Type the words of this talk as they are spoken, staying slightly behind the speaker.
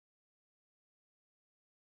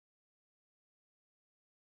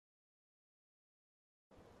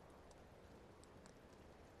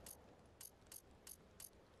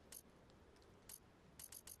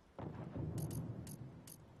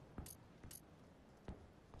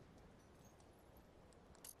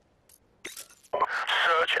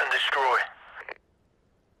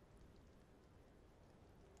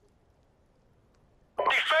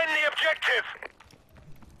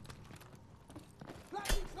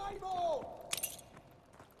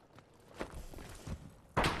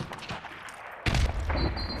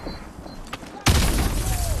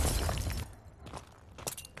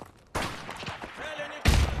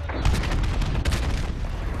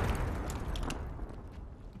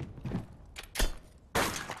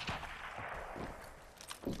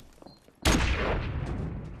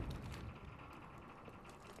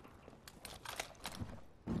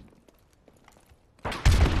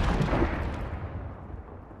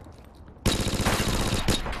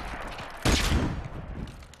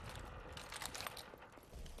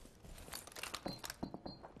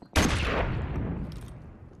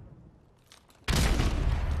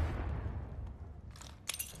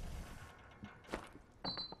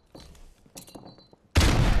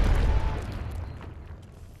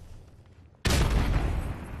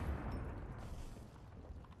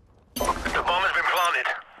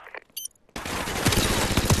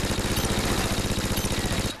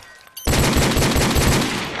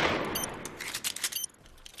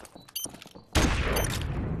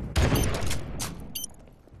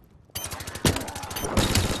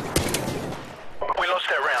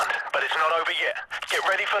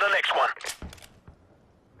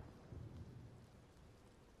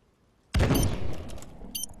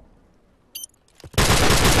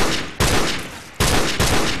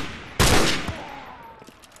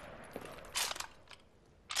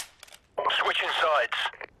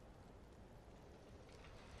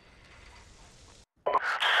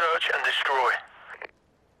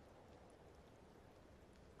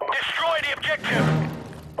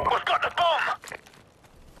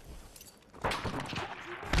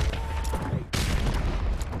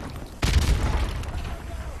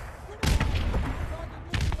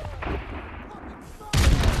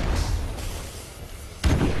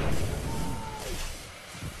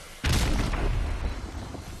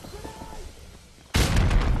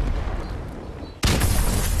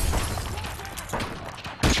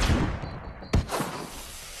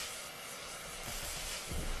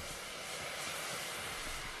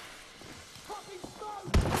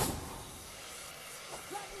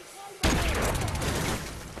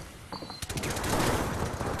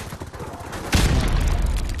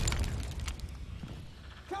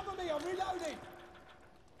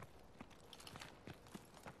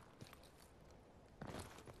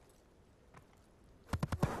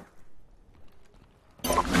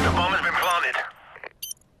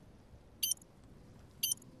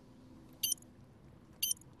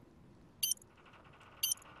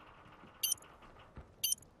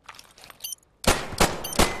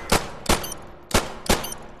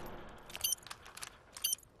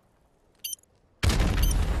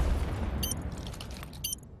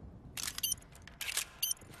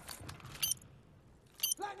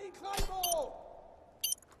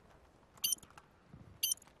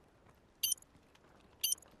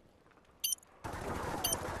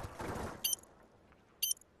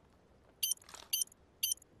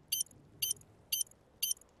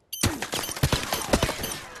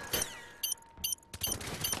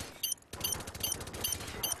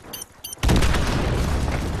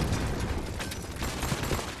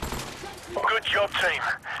job, team.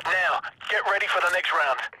 Now, get ready for the next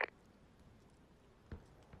round.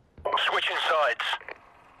 Switching sides.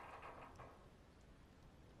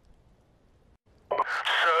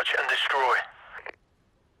 Search and destroy.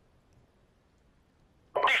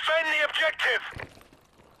 Defend the objective!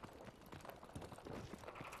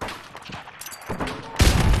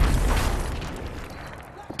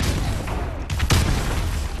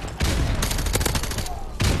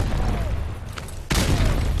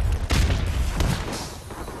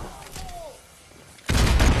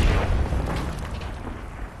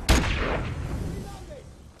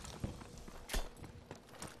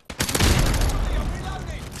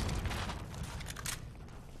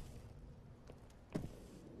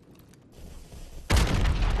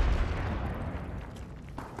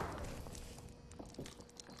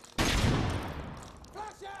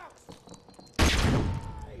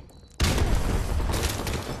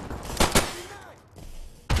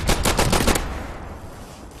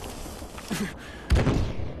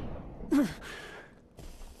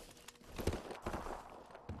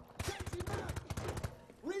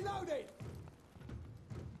 Reloading!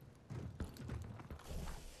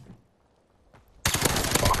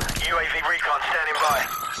 UAV recon standing by.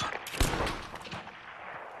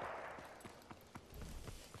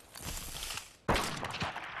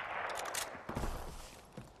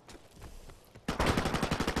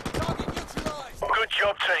 Target neutralized! Good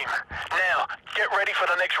job, team. Now, get ready for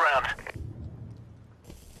the next round.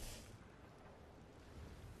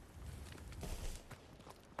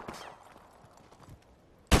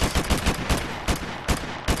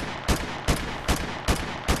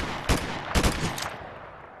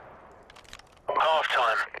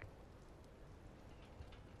 Half-time.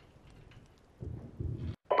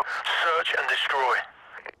 Search and destroy.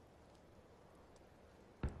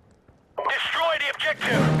 Destroy the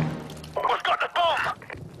objective! We've got the bomb!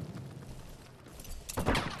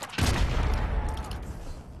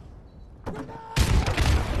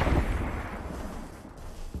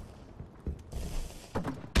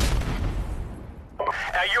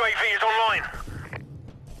 Our UAV is online.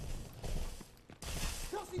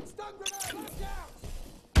 Tossing stun grenade! Watch out!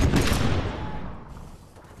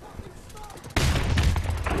 Tossing smoke!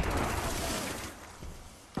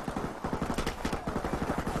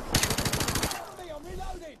 Cover me, I'm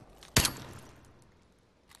reloading!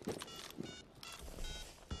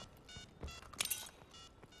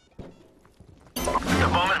 The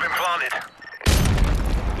bomb has been planted.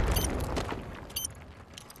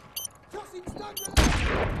 Tossing stun grenade!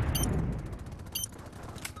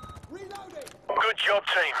 Reloading! Good job,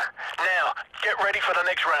 team. Now, get ready for the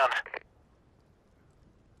next round.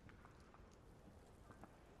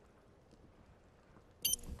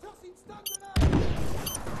 Tossing stun grenade!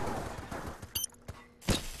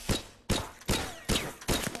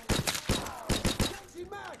 Changing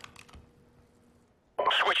mag!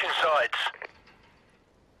 Switching sides.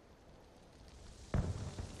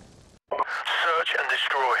 Search and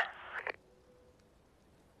destroy.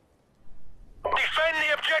 Defend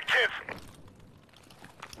the objective!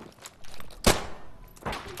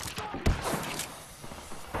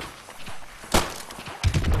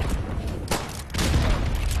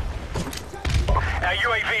 Our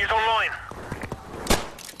UAV is online.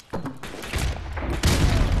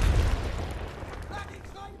 Landing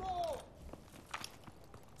Claymore!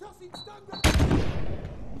 Tossing stun grenade!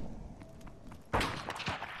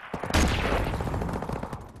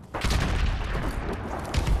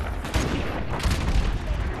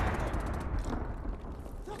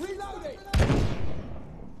 Reloading!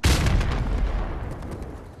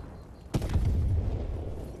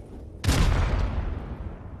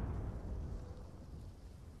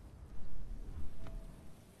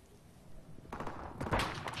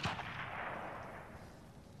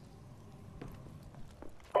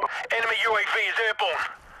 Enemy UAV is airborne.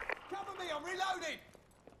 Cover me, I'm reloading!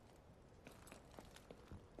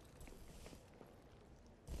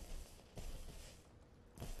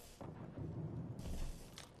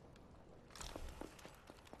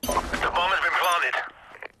 The bomb has been planted.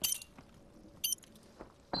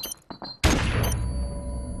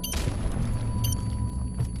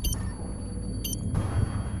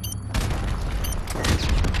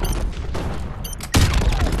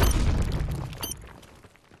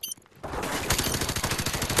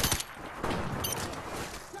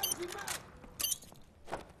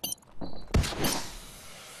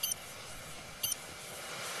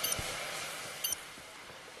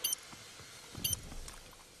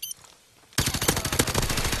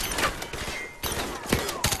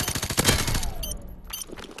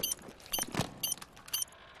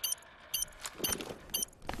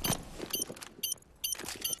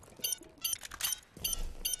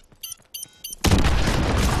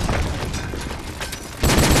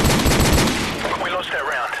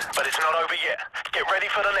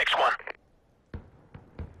 next one.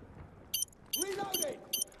 Reloading!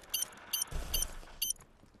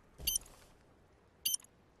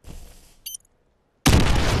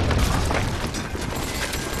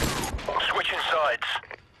 Switching sides.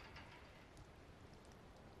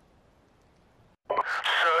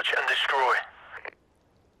 Search and destroy.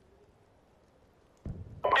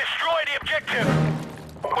 Destroy the objective!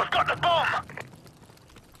 We've got the bomb!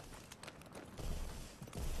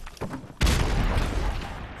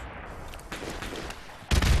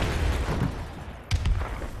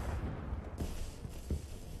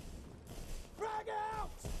 Frag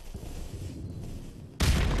out!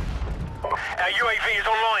 Our UAV is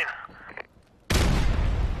online.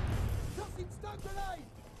 Tossing stun grenade!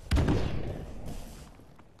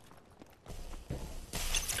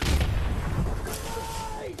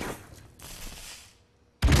 Grenade!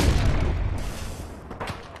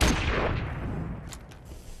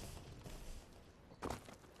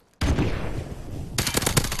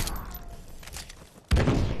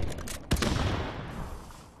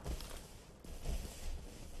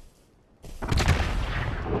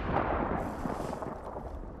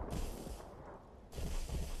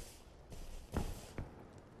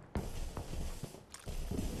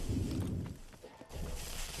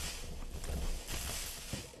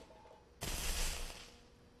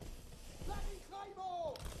 Planting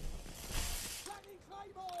Claymore! Planting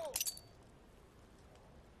Claymore!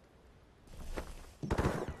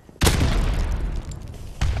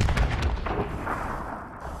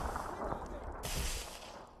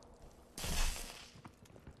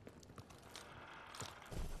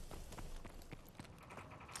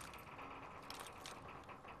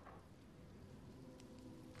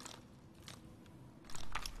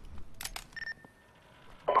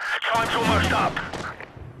 Time's almost up.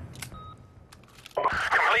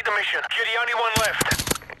 Complete the mission. You're the only one left.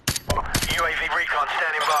 UAV recon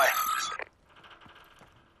standing by.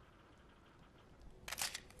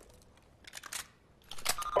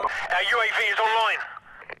 Our UAV is online.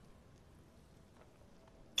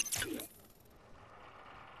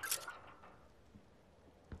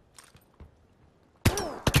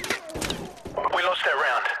 We lost that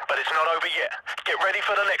round, but it's not over yet. Get ready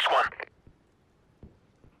for the next one.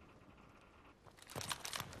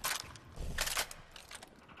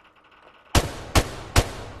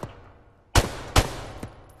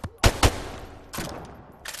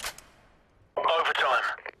 Overtime.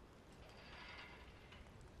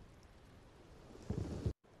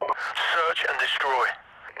 Search and destroy.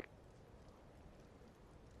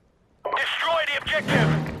 Destroy the objective!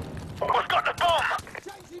 We've got the bomb!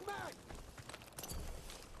 Changing mag!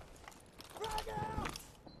 Frag out!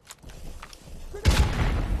 Grenade!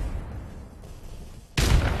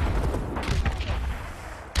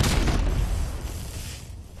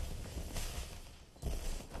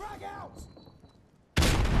 Frag out!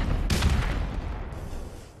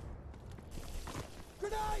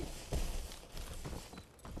 Grenade!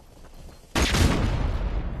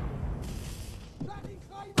 Planting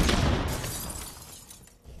Claymore!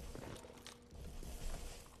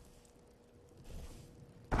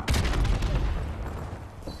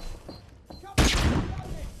 Cover me,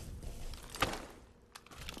 reloading!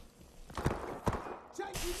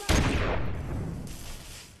 Changing mag!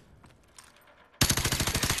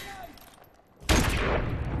 Grenade!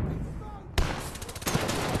 Smoke!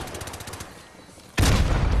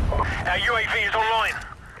 Our UAV is online.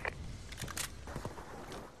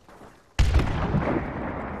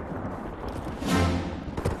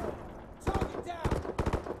 Target down!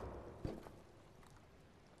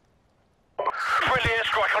 Friendly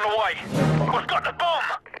airstrike on the way. We've got the bomb!